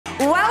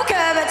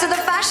Welcome to the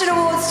Fashion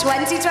Awards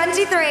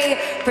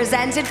 2023,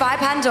 presented by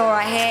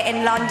Pandora here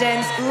in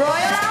London's Royal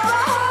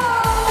Albert Hall.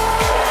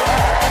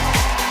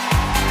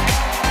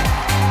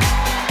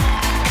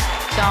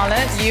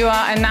 Charlotte, you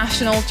are a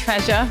national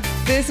treasure.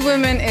 This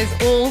woman is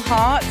all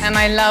heart, and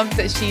I love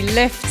that she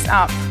lifts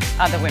up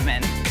other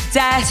women.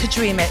 Dare to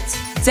dream it,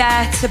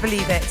 dare to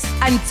believe it,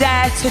 and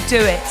dare to do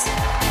it.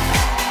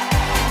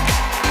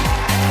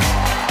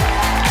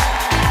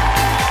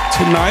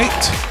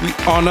 Tonight, we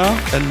honor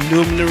a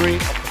luminary of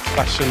the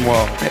fashion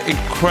world, the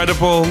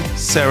incredible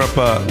Sarah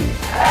Burton.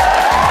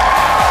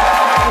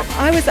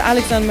 I was at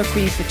Alexander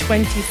McQueen for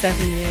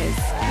 27 years.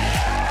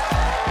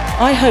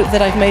 I hope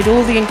that I've made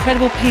all the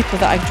incredible people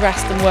that I've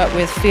dressed and worked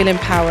with feel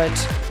empowered.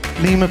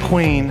 Lee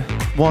McQueen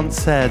once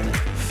said,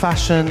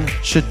 fashion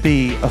should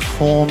be a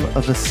form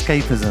of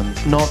escapism,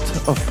 not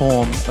a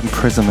form of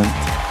imprisonment.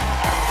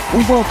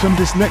 We welcome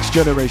this next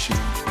generation.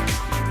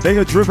 They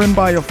are driven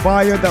by a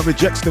fire that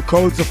rejects the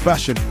codes of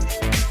fashion.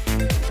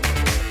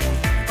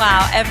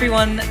 Wow,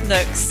 everyone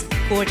looks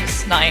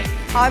gorgeous tonight.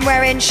 I'm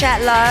wearing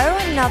Chet Lowe,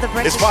 another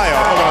British. It's fire,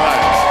 hold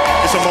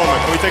on. It's a moment.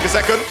 Can we take a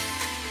second?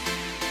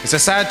 It's a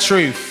sad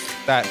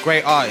truth that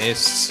great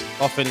artists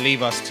often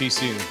leave us too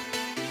soon.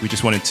 We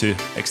just wanted to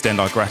extend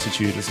our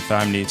gratitude as a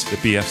family to the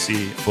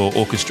BFC for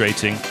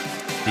orchestrating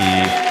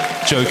the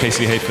Joe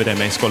Casey Hayford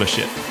MA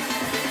Scholarship.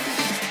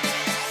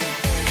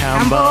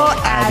 Campbell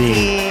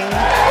Adding.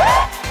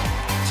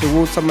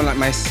 Towards someone like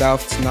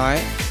myself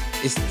tonight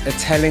is a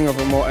telling of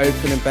a more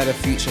open and better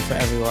future for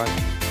everyone.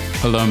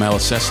 Hello,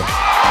 Malacessa.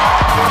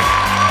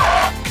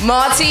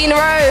 Martine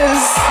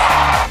Rose.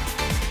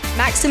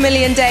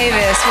 Maximilian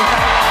Davis.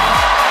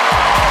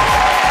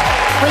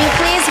 Will you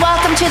please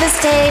welcome to the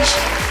stage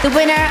the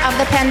winner of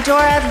the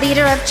Pandora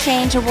Leader of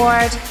Change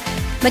Award,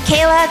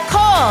 Michaela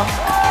Cole.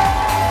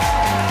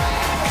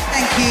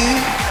 Thank you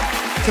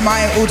to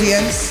my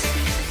audience,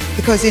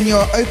 because in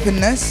your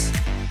openness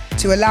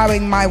to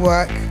allowing my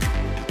work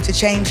to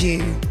change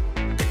you,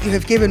 you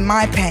have given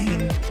my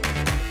pain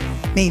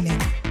meaning.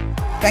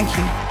 Thank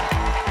you.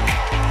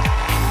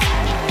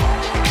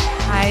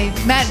 I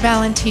met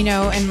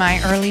Valentino in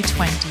my early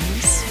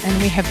 20s,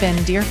 and we have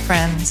been dear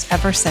friends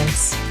ever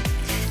since.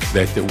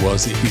 That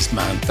was his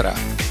mantra,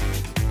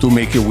 to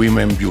make a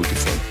woman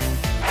beautiful.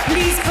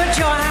 Please put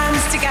your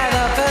hands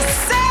together for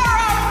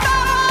Sarah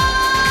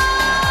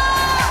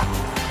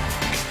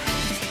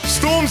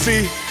Burton!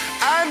 Stormzy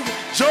and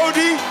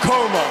Jodie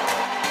Comer.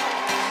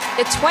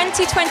 The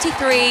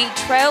 2023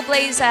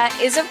 Trailblazer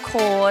is, of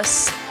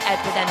course,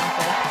 Edward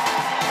Enninful.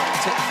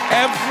 To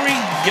every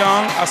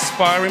young,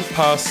 aspiring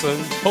person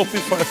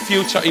hoping for a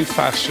future in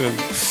fashion,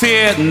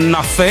 fear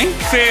nothing,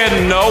 fear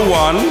no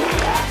one,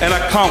 and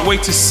I can't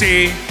wait to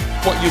see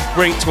what you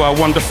bring to our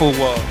wonderful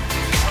world.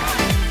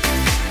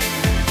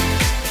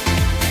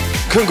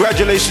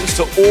 Congratulations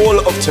to all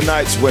of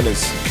tonight's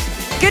winners.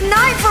 Good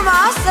night from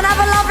us, and have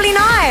a lovely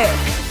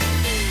night.